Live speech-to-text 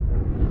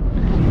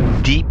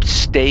Deep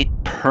state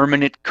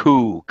permanent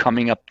coup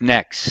coming up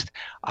next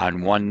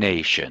on One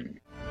Nation.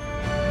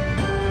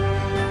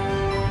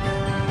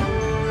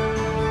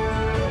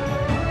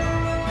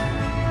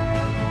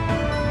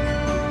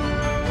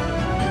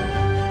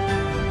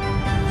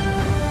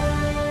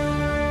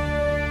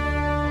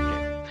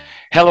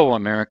 Hello,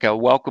 America.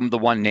 Welcome to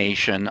One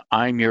Nation.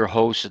 I'm your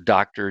host,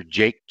 Dr.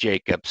 Jake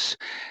Jacobs,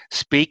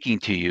 speaking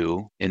to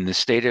you in the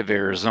state of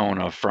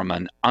Arizona from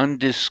an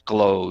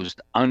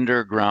undisclosed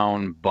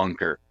underground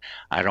bunker.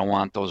 I don't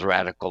want those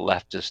radical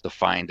leftists to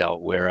find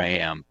out where I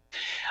am.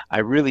 I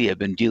really have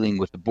been dealing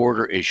with the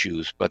border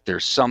issues, but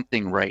there's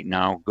something right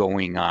now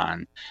going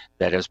on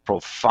that is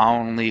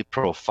profoundly,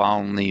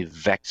 profoundly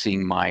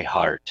vexing my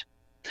heart.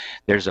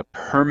 There's a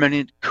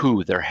permanent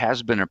coup. There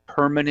has been a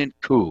permanent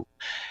coup.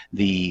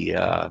 The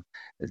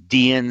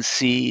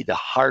DNC, the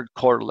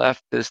hardcore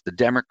leftists, the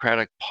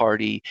Democratic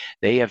Party,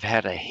 they have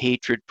had a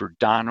hatred for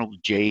Donald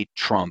J.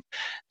 Trump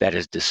that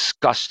is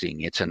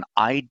disgusting. It's an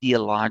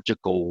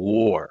ideological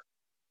war.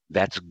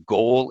 That's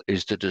goal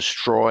is to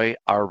destroy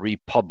our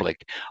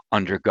republic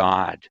under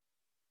God.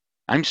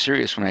 I'm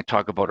serious when I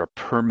talk about a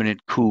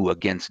permanent coup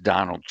against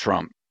Donald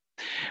Trump.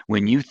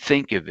 When you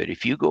think of it,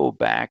 if you go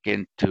back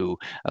into,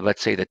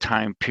 let's say, the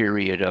time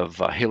period of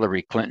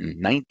Hillary Clinton,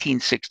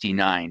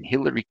 1969,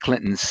 Hillary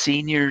Clinton's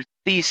senior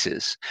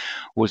thesis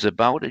was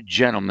about a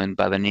gentleman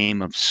by the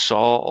name of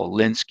Saul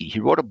Alinsky.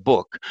 He wrote a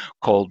book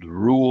called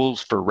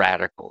Rules for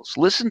Radicals.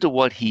 Listen to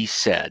what he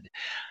said.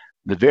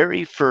 The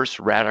very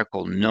first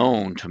radical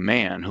known to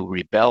man who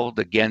rebelled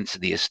against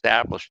the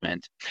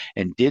establishment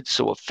and did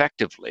so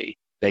effectively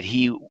that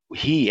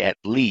he at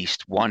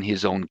least won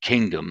his own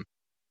kingdom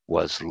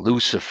was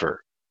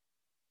Lucifer.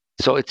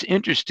 So it's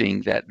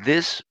interesting that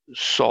this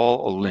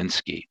Saul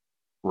Alinsky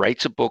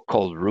writes a book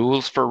called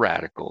Rules for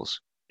Radicals.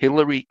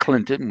 Hillary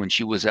Clinton, when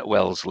she was at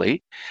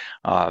Wellesley,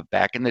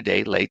 back in the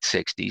day, late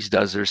 60s,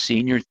 does her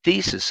senior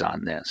thesis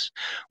on this.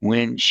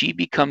 When she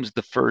becomes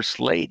the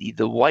first lady,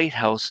 the White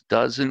House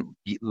doesn't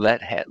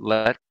let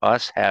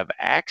us have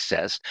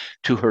access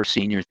to her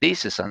senior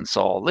thesis on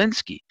Saul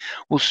Alinsky.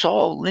 Well,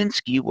 Saul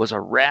Alinsky was a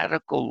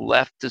radical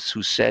leftist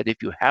who said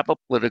if you have a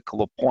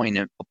political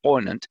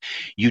opponent,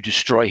 you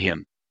destroy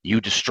him, you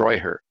destroy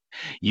her.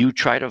 You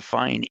try to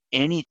find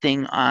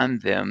anything on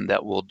them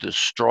that will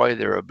destroy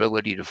their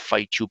ability to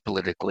fight you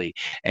politically.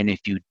 And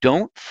if you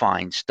don't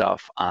find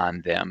stuff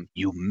on them,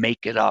 you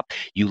make it up,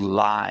 you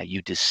lie,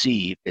 you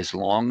deceive, as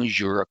long as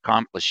you're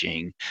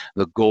accomplishing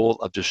the goal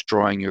of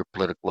destroying your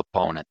political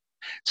opponent.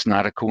 It's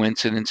not a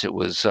coincidence. It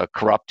was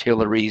corrupt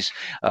Hillary's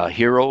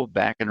hero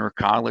back in her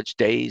college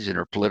days, in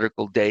her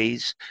political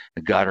days.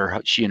 It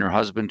got she and her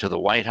husband to the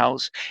White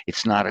House.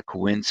 It's not a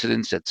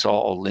coincidence that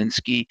Saul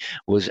Alinsky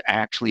was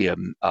actually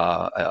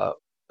Saul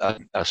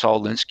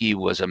Alinsky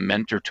was a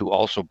mentor to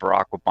also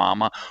Barack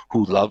Obama,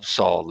 who loved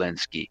Saul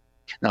Alinsky.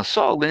 Now,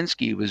 Saul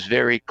Alinsky was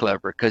very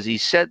clever because he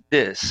said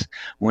this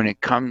when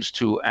it comes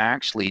to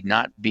actually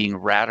not being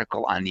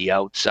radical on the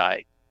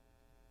outside.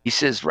 He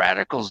says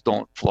radicals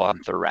don't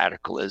flaunt their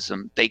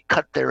radicalism. They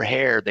cut their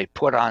hair, they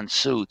put on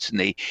suits, and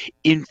they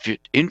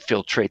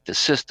infiltrate the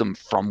system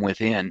from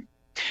within.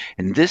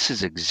 And this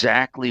is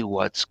exactly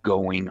what's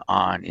going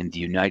on in the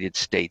United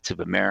States of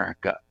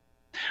America,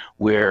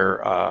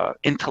 where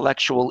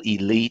intellectual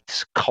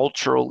elites,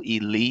 cultural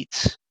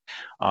elites,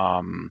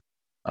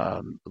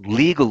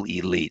 legal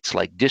elites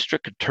like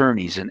district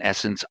attorneys, in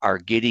essence, are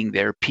getting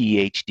their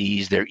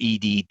PhDs, their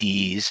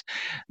EDDs,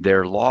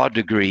 their law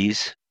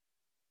degrees,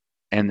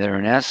 and they're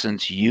in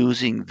essence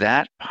using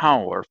that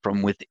power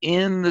from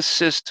within the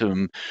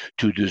system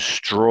to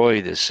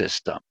destroy the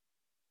system.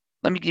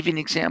 Let me give you an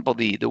example.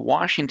 The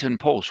Washington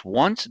Post,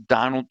 once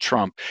Donald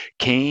Trump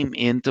came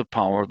into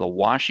power, the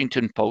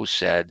Washington Post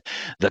said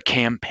the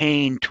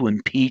campaign to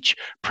impeach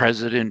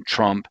President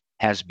Trump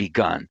has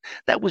begun.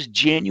 That was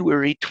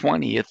January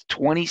 20th,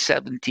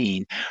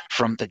 2017.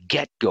 From the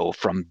get-go,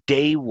 from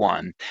day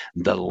one,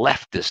 the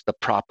leftists, the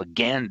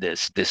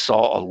propagandists, the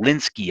Saul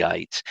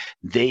Alinskyites,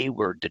 they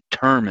were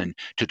determined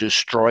to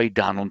destroy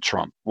Donald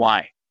Trump.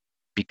 Why?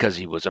 Because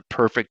he was a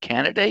perfect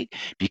candidate?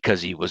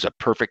 Because he was a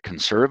perfect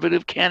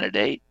conservative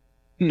candidate?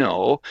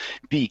 No,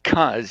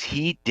 because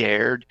he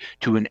dared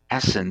to, in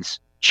essence,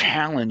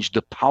 challenge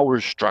the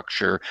power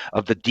structure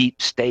of the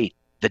deep state,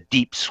 the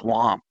deep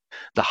swamp,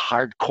 the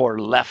hardcore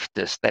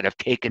leftists that have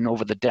taken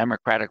over the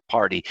Democratic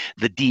Party,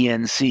 the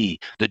DNC,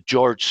 the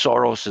George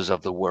Soroses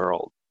of the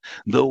world,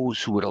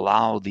 those who would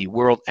allow the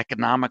World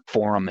Economic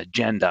Forum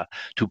agenda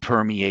to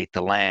permeate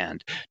the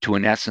land, to,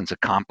 in essence,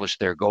 accomplish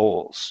their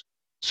goals.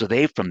 So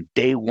they, from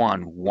day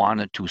one,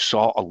 wanted to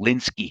Saul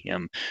Alinsky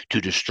him,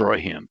 to destroy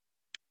him.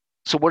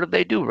 So what did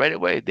they do right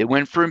away? They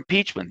went for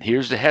impeachment.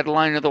 Here's the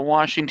headline of the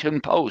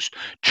Washington Post: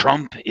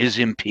 Trump is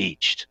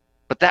impeached.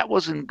 But that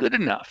wasn't good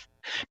enough,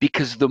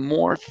 because the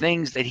more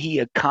things that he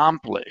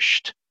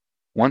accomplished,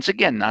 Once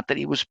again, not that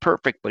he was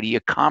perfect, but he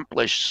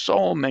accomplished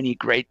so many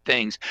great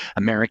things.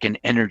 American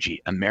energy,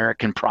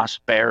 American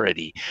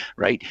prosperity,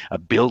 right?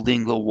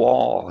 Building the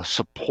wall,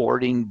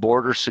 supporting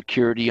border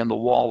security on the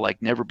wall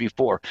like never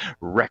before,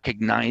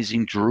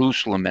 recognizing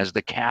Jerusalem as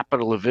the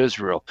capital of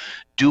Israel,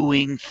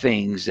 doing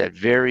things that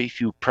very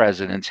few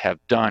presidents have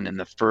done in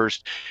the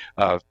first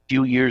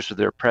few years of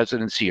their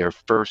presidency or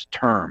first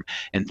term.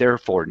 And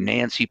therefore,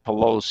 Nancy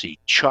Pelosi,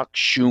 Chuck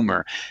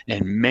Schumer,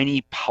 and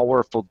many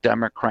powerful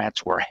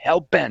Democrats were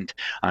hell-bent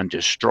on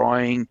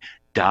destroying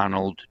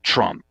Donald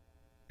Trump.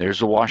 There's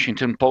the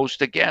Washington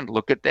Post again.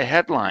 Look at the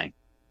headline.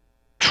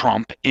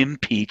 Trump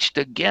impeached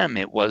again.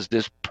 It was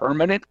this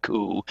permanent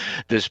coup,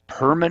 this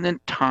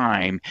permanent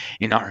time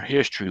in our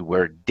history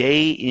where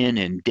day in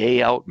and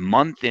day out,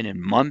 month in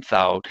and month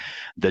out,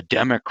 the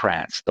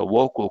Democrats, the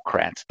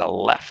wokocrats, the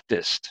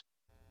leftists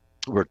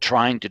were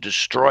trying to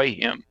destroy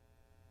him.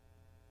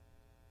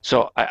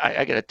 So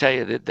I got to tell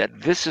you that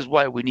this is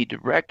why we need to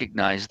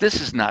recognize this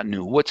is not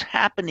new. What's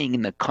happening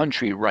in the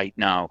country right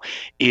now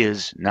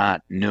is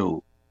not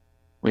new.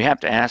 We have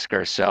to ask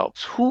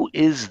ourselves, who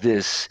is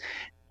this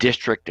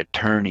district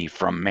attorney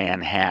from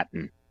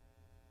Manhattan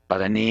by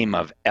the name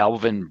of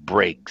Alvin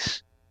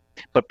Briggs?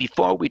 But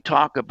before we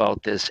talk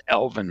about this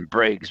Alvin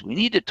Briggs, we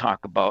need to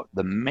talk about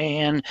the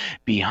man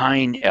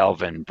behind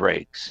Alvin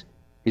Briggs.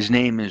 His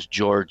name is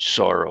George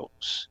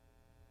Soros.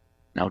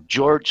 Now,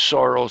 George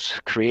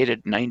Soros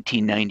created in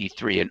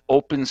 1993 an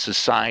Open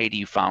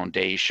Society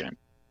Foundation.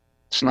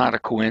 It's not a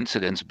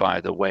coincidence,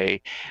 by the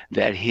way,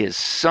 that his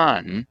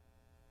son,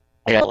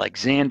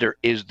 Alexander,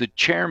 is the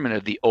chairman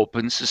of the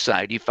Open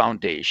Society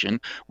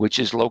Foundation, which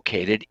is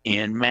located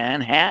in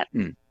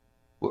Manhattan.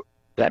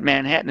 That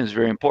Manhattan is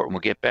very important.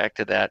 We'll get back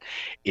to that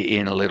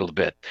in a little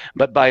bit.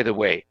 But by the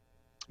way,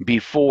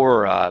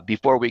 before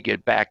we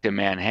get back to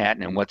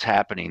Manhattan and what's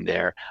happening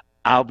there,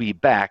 I'll be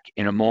back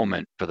in a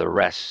moment for the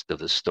rest of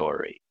the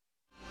story.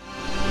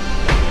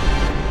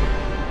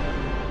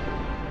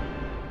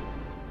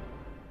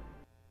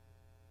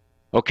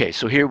 Okay,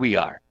 so here we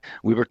are.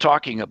 We were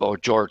talking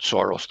about George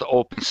Soros, the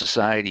Open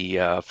Society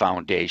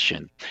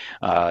Foundation.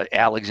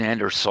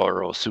 Alexander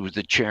Soros, who is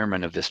the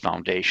chairman of this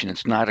foundation.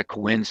 It's not a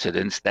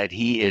coincidence that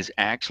he is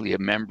actually a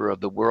member of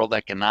the World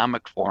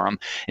Economic Forum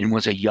and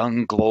was a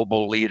young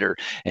global leader.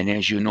 And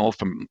as you know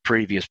from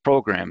previous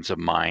programs of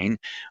mine,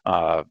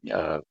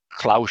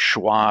 Klaus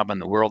Schwab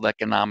and the World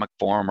Economic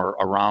Forum are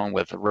around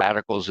with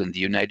radicals in the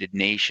United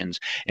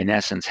Nations, in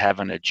essence, have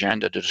an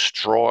agenda to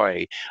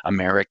destroy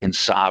American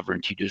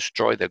sovereignty,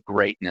 destroy the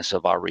greatness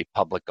of our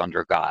republic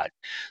under God.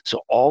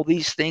 So all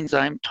these things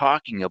I'm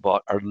talking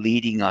about are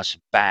leading us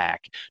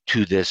back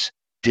to this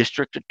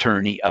District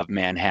Attorney of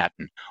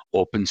Manhattan,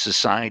 Open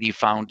Society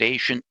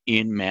Foundation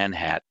in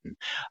Manhattan.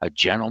 A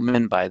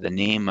gentleman by the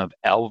name of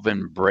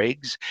Alvin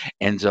Briggs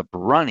ends up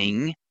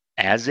running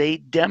as a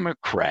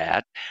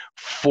Democrat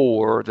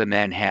for the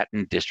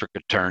Manhattan District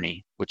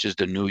Attorney, which is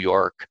the New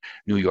York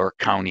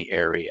County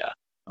area.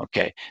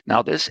 Okay,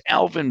 now this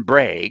Alvin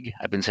Bragg,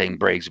 I've been saying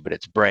Briggs, but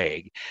it's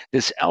Bragg.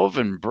 This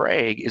Alvin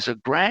Bragg is a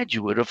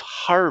graduate of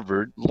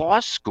Harvard Law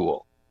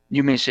School.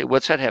 You may say,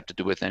 what's that have to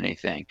do with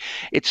anything?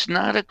 It's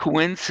not a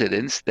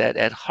coincidence that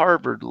at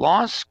Harvard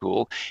Law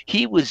School,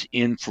 he was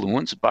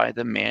influenced by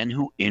the man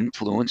who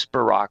influenced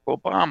Barack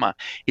Obama.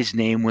 His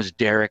name was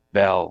Derek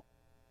Bell.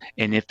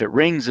 And if it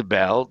rings a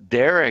bell,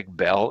 Derek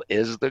Bell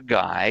is the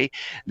guy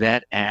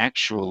that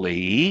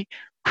actually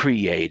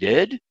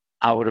created,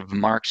 out of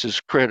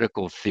Marxist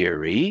critical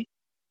theory,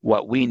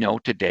 what we know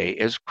today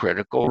as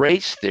critical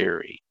race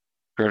theory.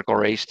 Critical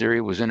race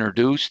theory was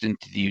introduced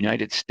into the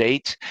United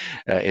States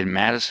in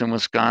Madison,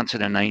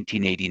 Wisconsin in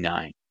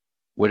 1989.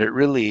 What it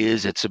really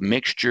is, it's a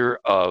mixture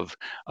of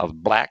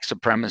black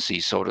supremacy,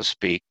 so to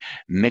speak,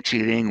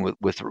 mixing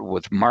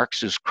with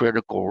Marxist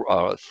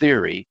critical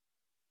theory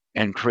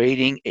and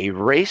creating a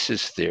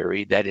racist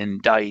theory that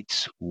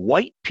indicts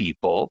white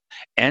people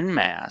en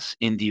masse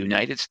in the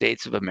United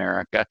States of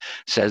America,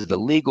 says the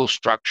legal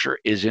structure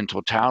is in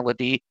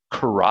totality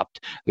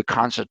corrupt, the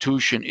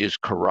Constitution is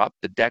corrupt,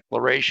 the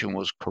Declaration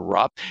was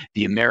corrupt,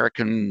 the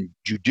American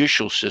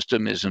judicial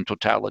system is in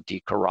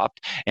totality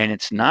corrupt, and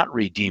it's not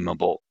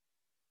redeemable.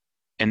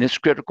 And this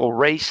critical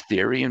race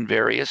theory in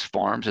various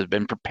forms has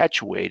been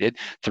perpetuated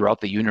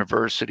throughout the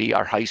university,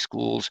 our high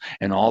schools,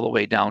 and all the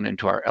way down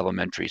into our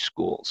elementary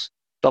schools.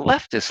 The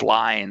leftists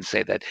lie and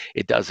say that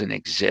it doesn't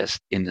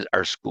exist in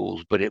our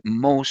schools, but it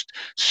most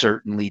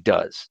certainly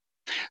does.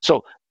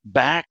 So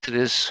back to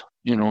this,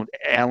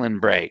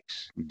 Alan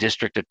Braggs,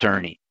 district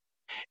attorney.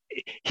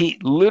 He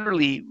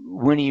literally,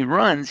 when he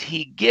runs,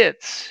 he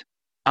gets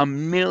 $1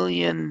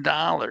 million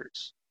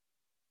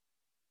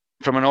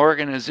from an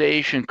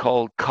organization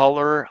called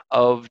Color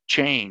of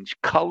Change.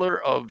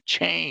 Color of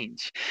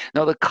Change.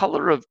 Now, the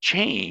Color of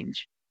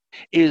Change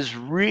is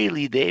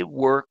really, they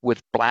work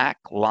with Black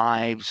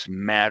Lives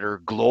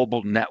Matter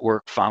Global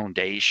Network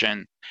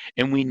Foundation.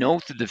 And we know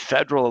through the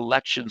Federal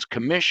Elections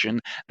Commission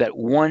that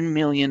 $1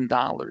 million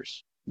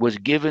was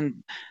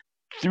given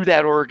through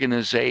that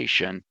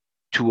organization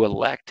to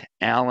elect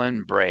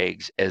Alan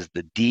Braggs as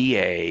the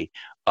DA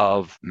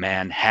of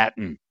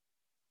Manhattan.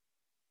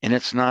 And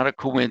it's not a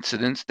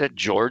coincidence that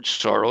George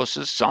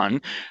Soros'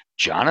 son,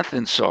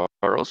 Jonathan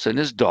Soros, and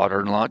his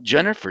daughter-in-law,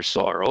 Jennifer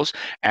Soros,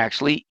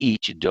 actually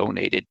each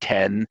donated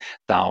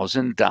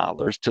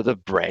 $10,000 to the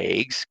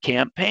Braggs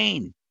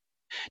campaign.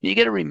 You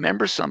got to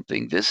remember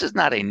something. This is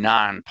not a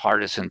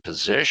nonpartisan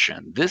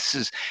position.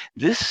 This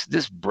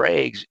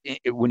Braggs,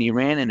 when he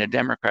ran in a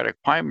Democratic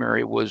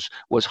primary, was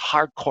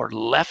hardcore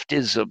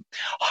leftism,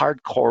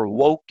 hardcore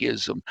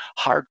wokeism,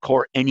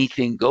 hardcore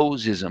anything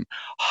goesism,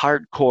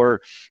 hardcore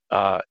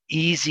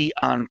easy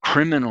on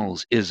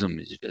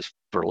criminalsism,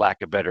 for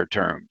lack of better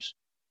terms.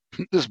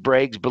 This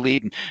Braggs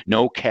believed in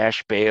no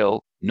cash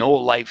bail, no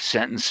life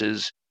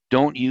sentences,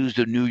 don't use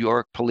the New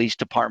York Police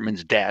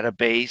Department's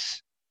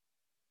database.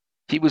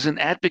 He was an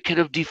advocate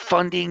of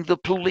defunding the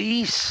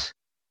police.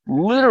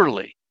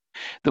 Literally.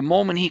 The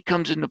moment he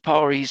comes into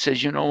power, he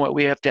says, you know what,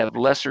 we have to have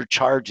lesser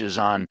charges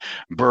on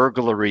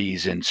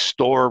burglaries and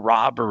store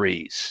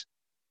robberies.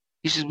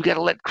 He says, we got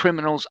to let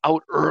criminals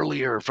out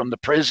earlier from the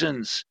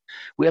prisons.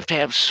 We have to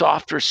have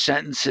softer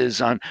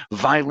sentences on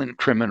violent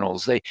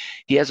criminals.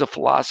 He has a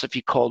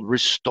philosophy called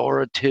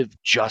restorative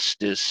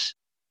justice.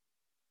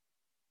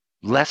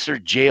 Lesser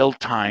jail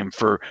time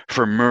for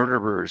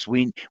murderers.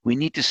 We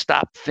need to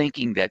stop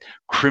thinking that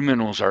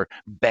criminals are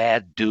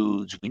bad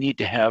dudes. We need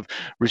to have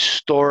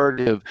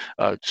restorative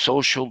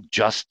social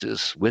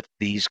justice with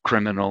these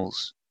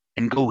criminals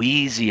and go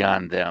easy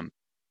on them.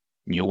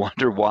 And you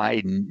wonder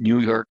why New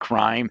York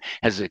crime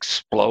has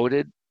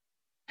exploded.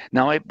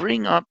 Now, I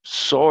bring up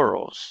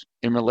Soros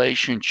in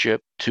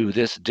relationship to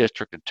this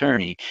district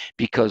attorney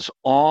because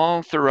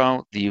all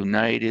throughout the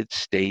United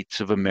States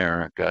of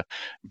America,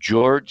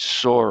 George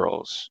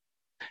Soros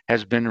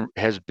has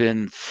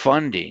been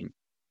funding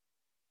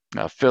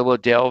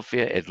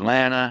Philadelphia,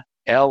 Atlanta,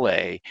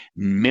 LA,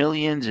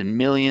 millions and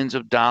millions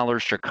of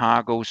dollars,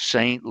 Chicago,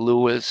 St.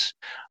 Louis,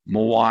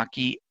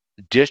 Milwaukee,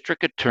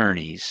 district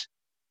attorneys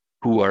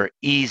who are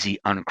easy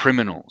on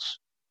criminals,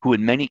 who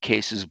in many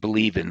cases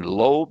believe in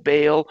low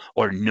bail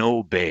or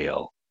no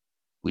bail.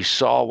 We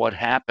saw what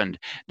happened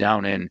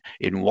down in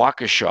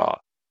Waukesha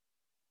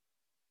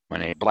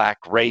when a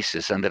black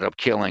racist ended up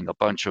killing a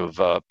bunch of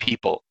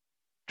people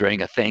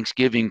during a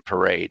Thanksgiving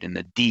parade, and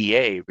the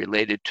DA,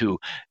 related to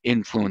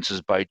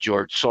influences by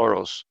George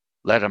Soros,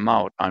 let him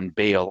out on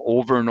bail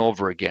over and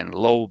over again,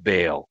 low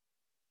bail.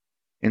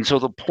 And so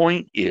the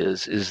point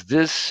is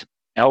this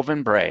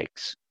Alvin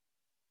Braggs,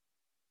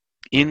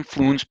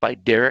 influenced by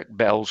Derek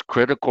Bell's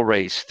critical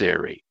race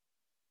theory,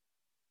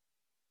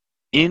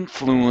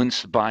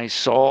 influenced by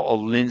Saul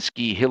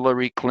Alinsky,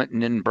 Hillary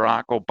Clinton, and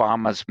Barack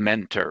Obama's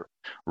mentor,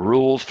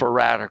 rules for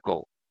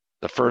radical.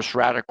 The first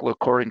radical,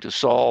 according to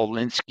Saul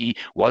Alinsky,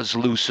 was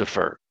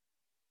Lucifer.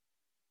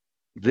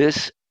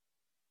 This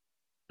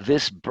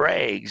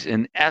Braggs,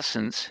 in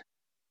essence,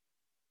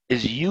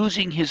 is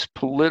using his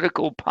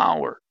political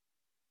power,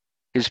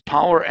 his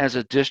power as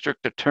a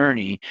district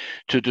attorney,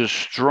 to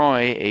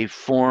destroy a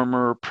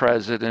former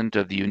president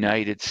of the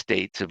United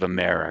States of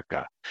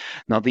America.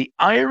 Now, the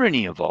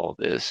irony of all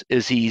this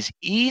is he's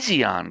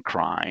easy on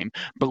crime,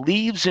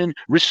 believes in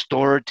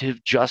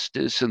restorative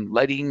justice and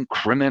letting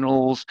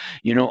criminals,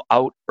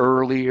 out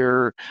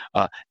earlier.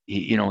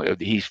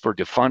 He's for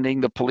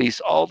defunding the police,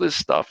 all this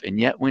stuff. And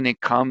yet when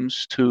it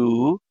comes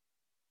to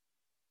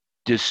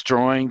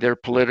destroying their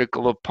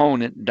political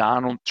opponent,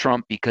 Donald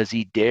Trump, because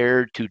he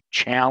dared to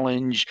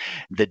challenge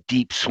the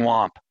deep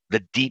swamp,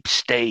 the deep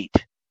state,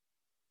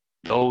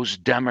 those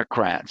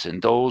Democrats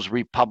and those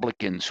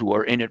Republicans who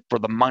are in it for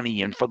the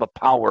money and for the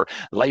power,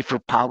 lifer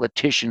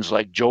politicians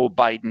like Joe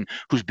Biden,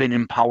 who's been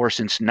in power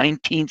since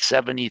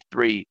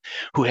 1973,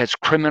 who has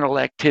criminal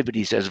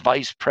activities as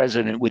vice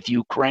president with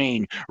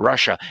Ukraine,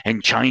 Russia,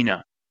 and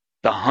China.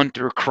 The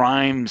Hunter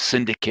crime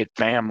syndicate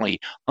family,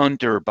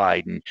 Hunter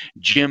Biden,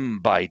 Jim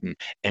Biden,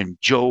 and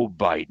Joe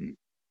Biden.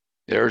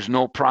 There's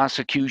no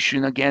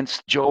prosecution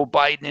against Joe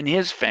Biden and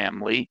his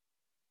family.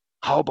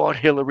 How about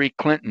Hillary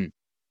Clinton?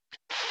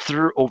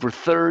 Over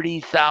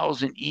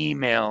 30,000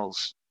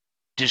 emails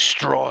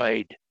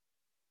destroyed,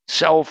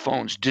 cell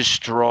phones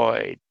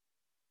destroyed,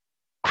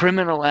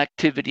 criminal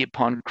activity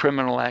upon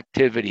criminal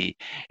activity,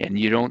 and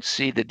you don't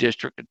see the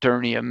district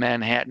attorney of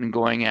Manhattan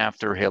going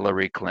after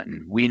Hillary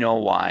Clinton. We know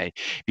why,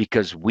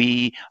 because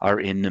we are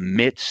in the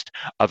midst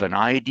of an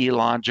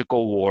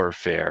ideological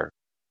warfare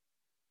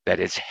that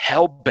is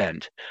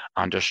hell-bent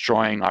on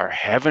destroying our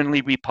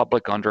heavenly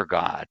republic under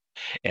God.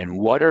 And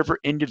whatever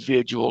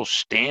individual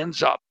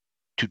stands up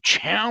to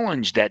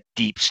challenge that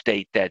deep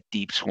state, that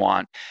deep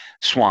swamp,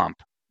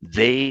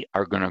 they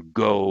are going to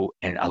go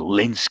and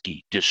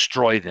Alinsky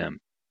destroy them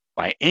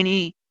by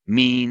any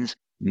means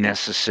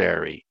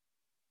necessary.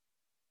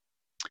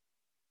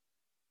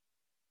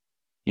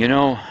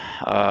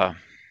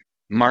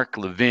 Mark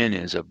Levin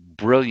is a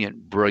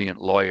brilliant,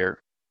 brilliant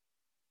lawyer.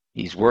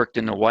 He's worked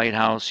in the White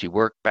House. He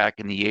worked back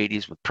in the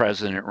 80s with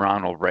President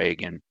Ronald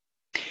Reagan.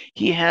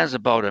 He has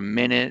about a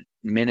minute,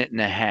 minute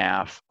and a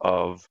half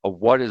of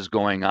what is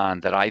going on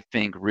that I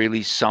think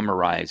really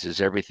summarizes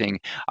everything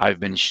I've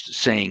been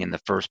saying in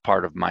the first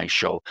part of my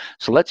show.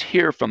 So let's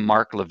hear from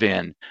Mark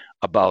Levin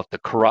about the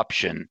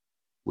corruption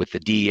with the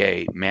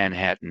DA,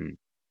 Manhattan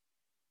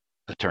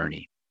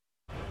attorney.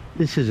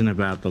 This isn't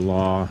about the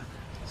law.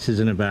 This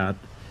isn't about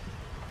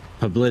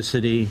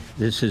publicity.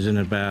 This isn't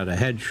about a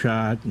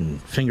headshot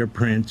and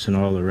fingerprints and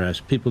all the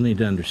rest. People need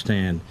to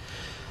understand,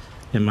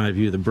 in my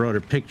view, the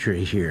broader picture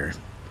here.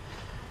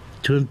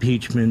 2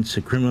 impeachments,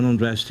 a criminal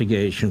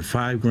investigation,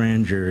 5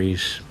 grand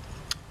juries,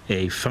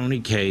 a phony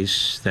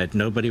case that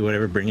nobody would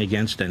ever bring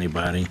against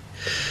anybody,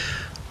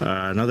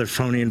 another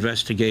phony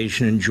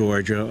investigation in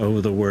Georgia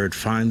over the word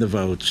find the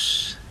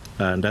votes,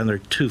 another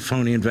 2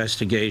 phony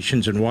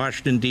investigations in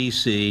Washington,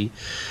 D.C.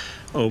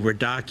 over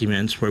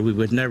documents where we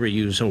would never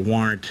use a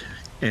warrant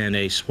and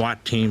a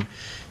SWAT team.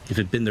 If it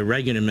had been the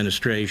Reagan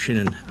administration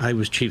and I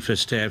was chief of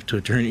staff to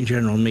Attorney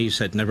General Meese,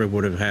 that never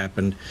would have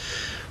happened.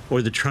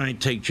 Or the try and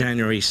take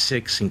January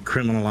 6th and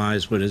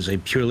criminalize what is a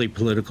purely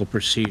political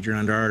procedure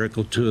under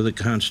Article 2 of the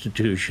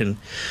Constitution.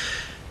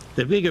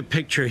 The bigger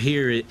picture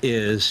here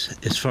is,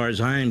 as far as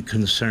I am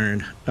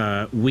concerned,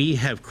 we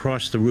have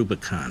crossed the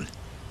Rubicon.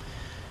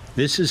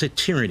 This is a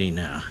tyranny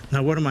now.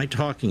 Now, what am I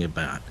talking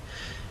about?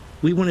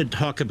 We want to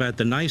talk about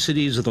the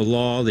niceties of the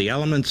law, the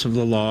elements of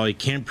the law. You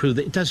can't prove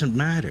that. It doesn't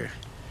matter.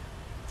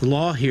 The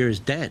law here is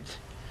dead.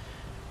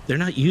 They're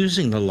not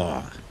using the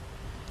law.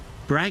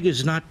 Bragg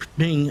is not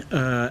being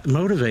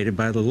motivated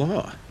by the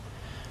law.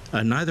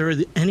 Neither are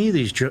any of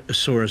these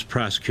Soros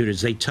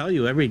prosecutors. They tell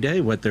you every day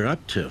what they're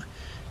up to.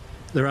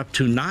 They're up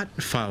to not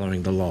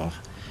following the law.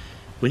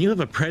 When you have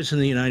a president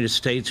of the United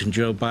States and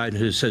Joe Biden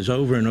who says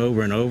over and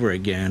over and over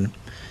again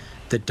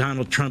that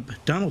Donald Trump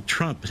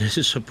and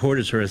his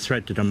supporters are a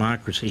threat to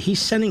democracy,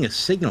 he's sending a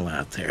signal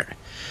out there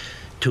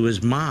to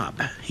his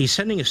mob. He's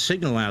sending a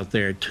signal out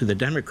there to the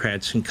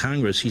Democrats in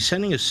Congress. He's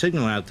sending a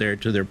signal out there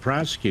to their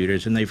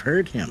prosecutors, and they've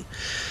heard him.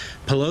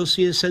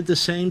 Pelosi has said the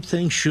same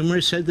thing.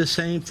 Schumer said the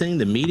same thing.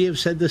 The media have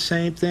said the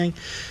same thing.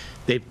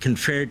 They've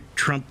compared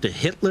Trump to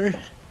Hitler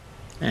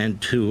and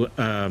to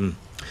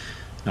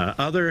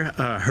other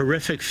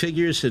horrific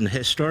figures in the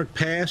historic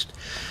past.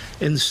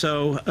 And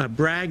so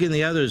Bragg and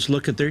the others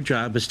look at their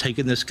job as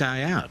taking this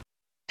guy out.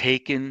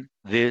 Taking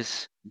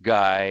this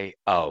guy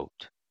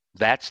out.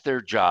 That's their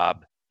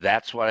job.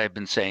 That's what I've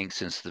been saying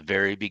since the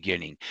very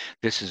beginning.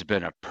 This has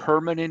been a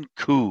permanent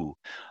coup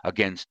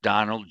against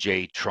Donald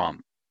J.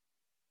 Trump.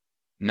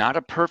 Not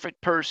a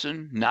perfect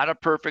person, not a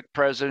perfect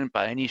president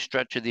by any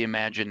stretch of the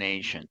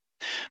imagination,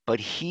 but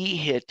he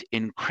hit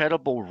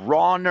incredible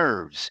raw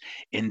nerves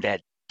in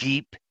that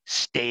deep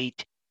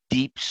state,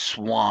 deep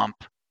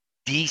swamp,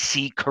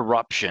 DC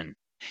corruption.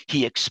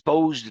 He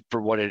exposed it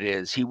for what it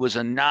is. He was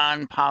a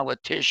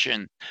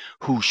non-politician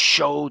who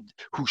showed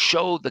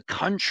the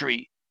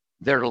country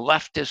their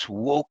leftist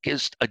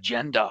wokist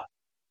agenda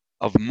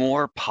of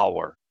more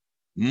power,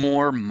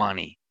 more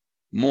money,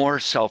 more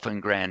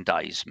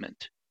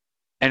self-aggrandizement.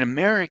 And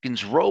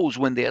Americans rose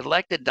when they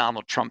elected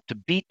Donald Trump to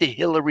beat the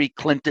Hillary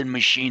Clinton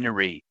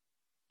machinery.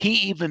 He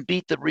even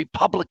beat the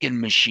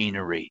Republican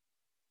machinery.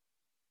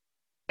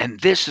 And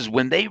this is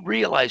when they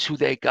realized who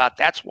they got.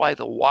 That's why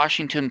the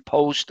Washington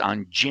Post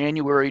on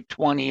January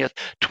 20th,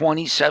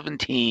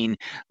 2017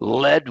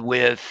 led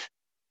with,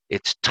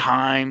 it's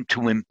time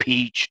to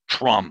impeach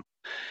Trump.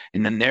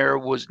 And then there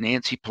was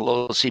Nancy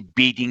Pelosi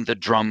beating the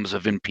drums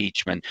of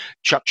impeachment,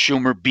 Chuck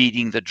Schumer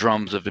beating the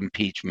drums of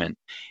impeachment,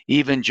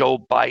 even Joe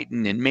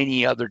Biden and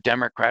many other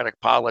Democratic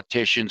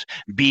politicians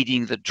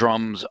beating the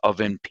drums of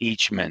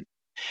impeachment.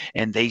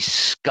 And they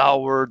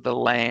scoured the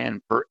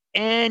land for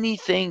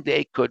anything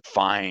they could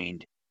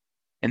find,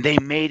 and they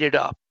made it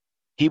up.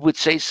 He would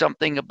say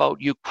something about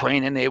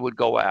Ukraine and they would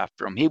go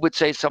after him. He would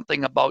say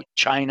something about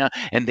China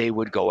and they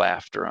would go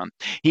after him.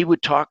 He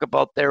would talk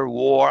about their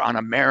war on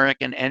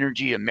American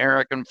energy,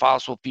 American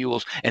fossil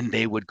fuels, and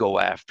they would go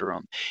after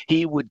him.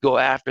 He would go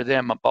after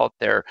them about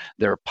their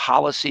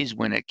policies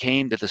when it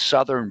came to the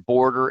southern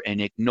border and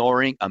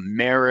ignoring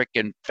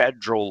American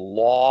federal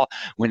law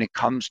when it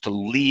comes to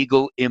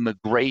legal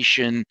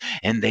immigration.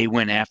 And they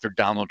went after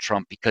Donald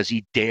Trump because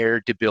he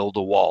dared to build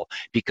a wall,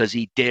 because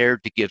he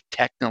dared to give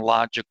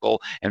technological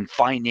and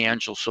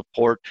financial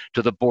support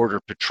to the Border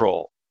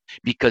Patrol,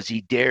 because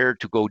he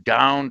dared to go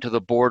down to the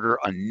border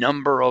a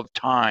number of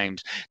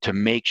times to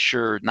make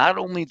sure not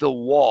only the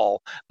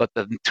wall, but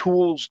the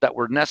tools that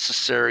were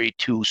necessary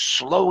to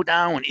slow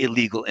down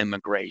illegal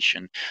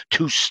immigration,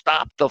 to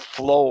stop the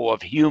flow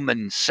of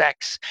human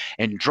sex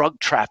and drug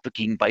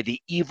trafficking by the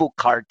evil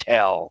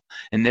cartel.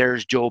 And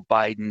there's Joe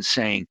Biden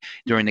saying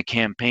during the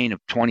campaign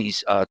of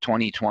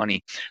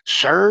 2020,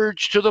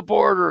 surge to the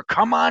border,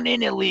 come on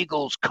in,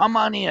 illegals, come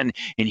on in.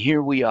 And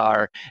here we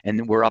are,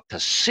 and we're up to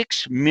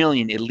 6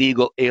 million illegal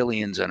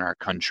aliens in our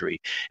country.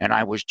 And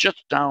I was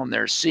just down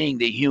there seeing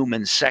the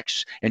human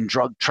sex and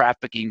drug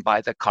trafficking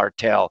by the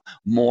cartel.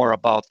 More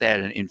about that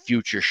in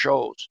future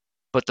shows.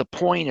 But the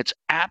point, it's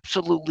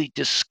absolutely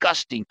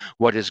disgusting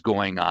what is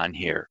going on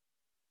here.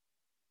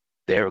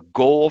 Their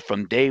goal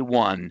from day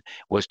one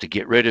was to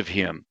get rid of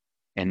him.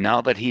 And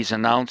now that he's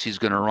announced he's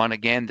going to run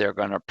again, they're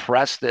going to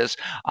press this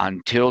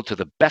until, to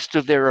the best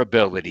of their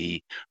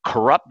ability,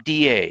 corrupt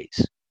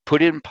DAs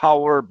put in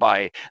power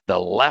by the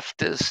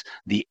leftists,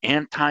 the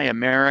anti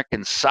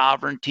American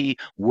sovereignty,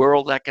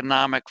 World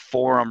Economic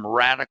Forum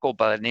radical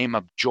by the name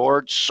of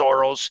George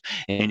Soros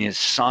and his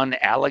son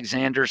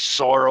Alexander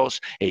Soros,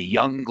 a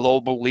young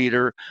global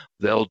leader.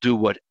 They'll do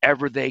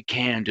whatever they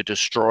can to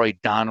destroy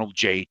Donald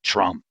J.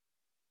 Trump.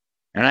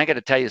 And I got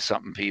to tell you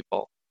something,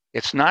 people.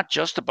 It's not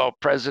just about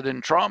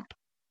President Trump.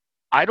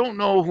 I don't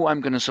know who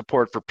I'm going to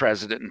support for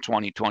president in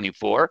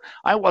 2024.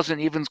 I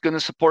wasn't even going to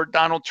support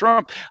Donald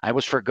Trump. I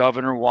was for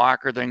Governor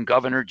Walker, then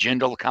Governor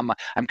Jindal.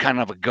 I'm kind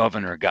of a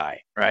governor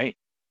guy, right?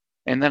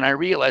 And then I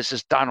realized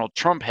this Donald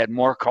Trump had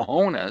more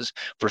cojones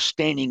for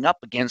standing up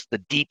against the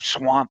deep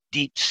swamp,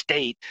 deep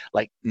state,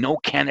 like no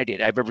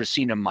candidate I've ever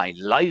seen in my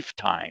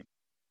lifetime.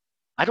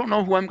 I don't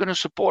know who I'm going to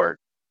support,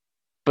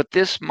 but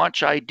this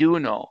much I do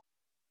know.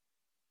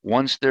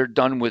 Once they're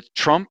done with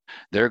Trump,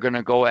 they're going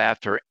to go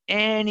after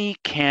any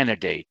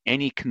candidate,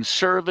 any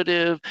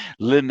conservative,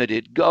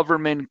 limited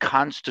government,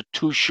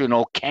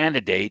 constitutional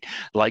candidate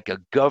like a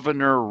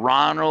Governor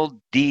Ronald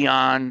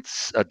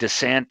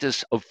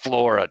DeSantis of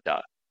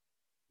Florida.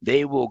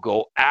 They will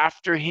go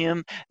after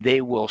him. They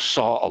will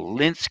Saul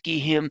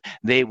Alinsky him.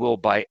 They will,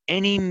 by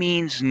any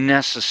means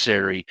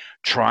necessary,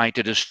 try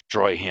to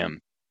destroy him.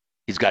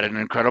 He's got an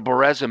incredible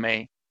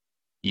resume.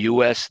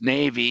 U.S.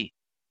 Navy.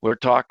 We're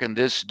talking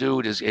this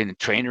dude is a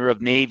trainer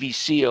of Navy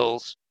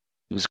SEALs.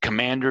 He was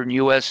commander in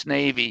U.S.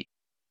 Navy.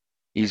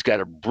 He's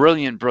got a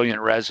brilliant, brilliant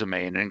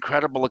resume, an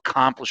incredible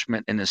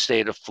accomplishment in the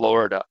state of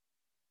Florida.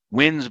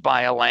 Wins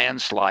by a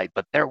landslide,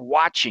 but they're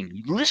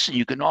watching. Listen,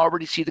 you can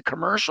already see the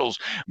commercials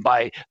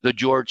by the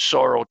George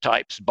Soros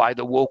types, by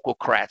the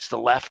wokocrats, the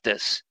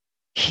leftists.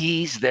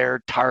 He's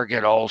their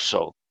target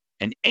also.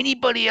 And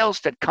anybody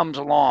else that comes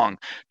along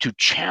to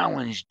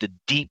challenge the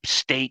deep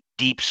state,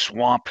 deep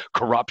swamp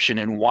corruption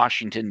in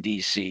Washington,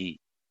 D.C.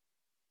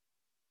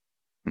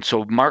 And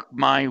so mark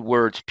my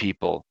words,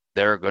 people,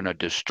 they're going to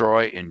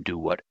destroy and do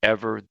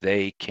whatever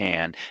they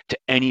can to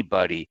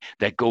anybody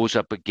that goes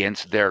up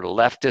against their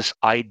leftist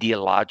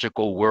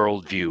ideological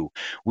worldview.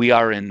 We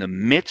are in the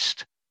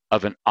midst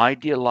of an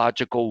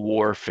ideological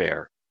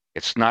warfare.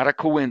 It's not a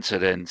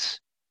coincidence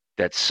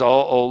that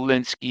Saul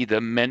Alinsky,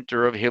 the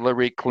mentor of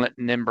Hillary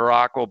Clinton and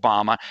Barack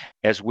Obama,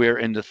 as we're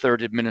in the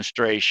third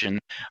administration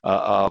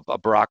of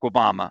Barack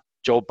Obama,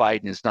 Joe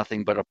Biden is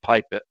nothing but a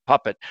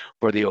puppet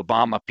for the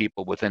Obama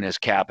people within his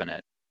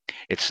cabinet.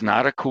 It's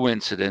not a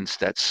coincidence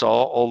that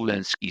Saul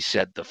Alinsky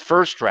said the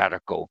first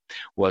radical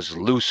was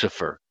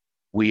Lucifer.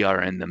 We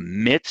are in the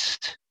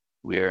midst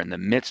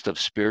of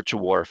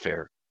spiritual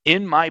warfare.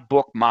 In my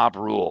book, Mob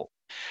Rule,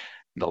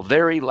 the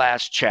very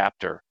last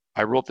chapter,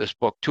 I wrote this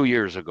book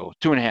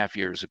 2.5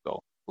 years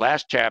ago.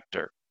 Last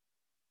chapter,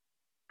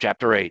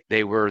 Chapter 8,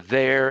 they were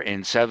there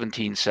in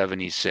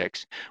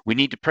 1776. We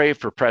need to pray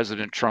for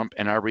President Trump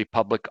and our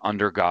republic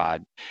under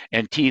God.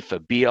 Antifa,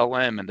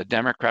 BLM, and the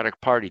Democratic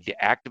Party, the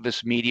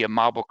activist media,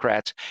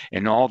 mobocrats,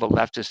 and all the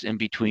leftists in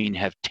between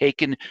have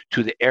taken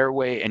to the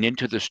airway and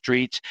into the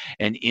streets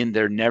and in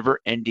their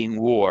never-ending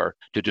war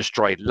to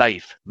destroy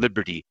life,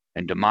 liberty,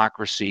 and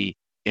democracy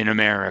in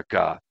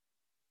America.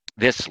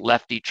 This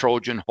lefty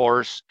Trojan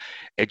horse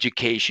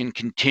education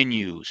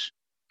continues.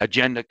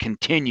 Agenda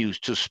continues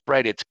to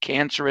spread its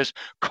cancerous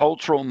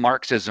cultural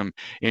Marxism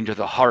into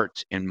the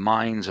hearts and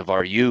minds of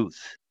our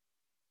youth.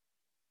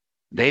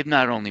 They've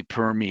not only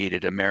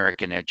permeated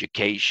American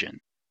education,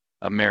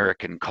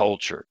 American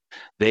culture,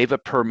 they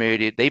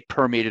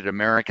permeated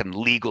American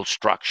legal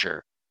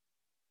structure.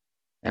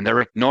 And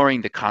they're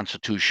ignoring the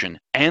Constitution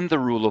and the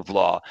rule of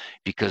law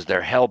because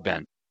they're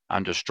hell-bent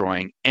on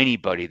destroying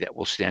anybody that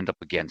will stand up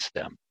against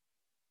them.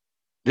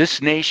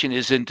 This nation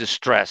is in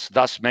distress.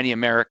 Thus, many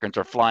Americans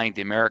are flying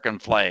the American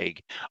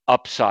flag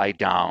upside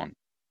down.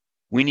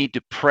 We need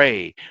to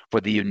pray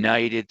for the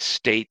United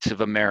States of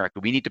America.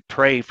 We need to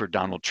pray for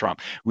Donald Trump.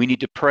 We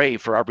need to pray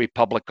for our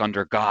republic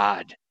under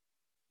God.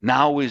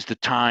 Now is the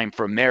time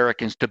for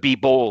Americans to be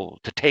bold,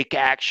 to take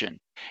action,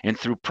 and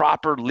through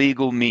proper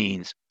legal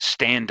means,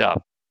 stand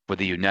up for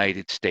the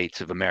United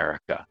States of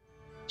America.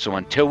 So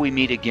until we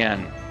meet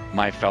again,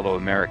 my fellow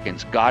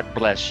Americans, God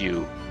bless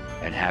you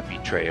and happy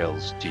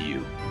trails to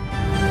you.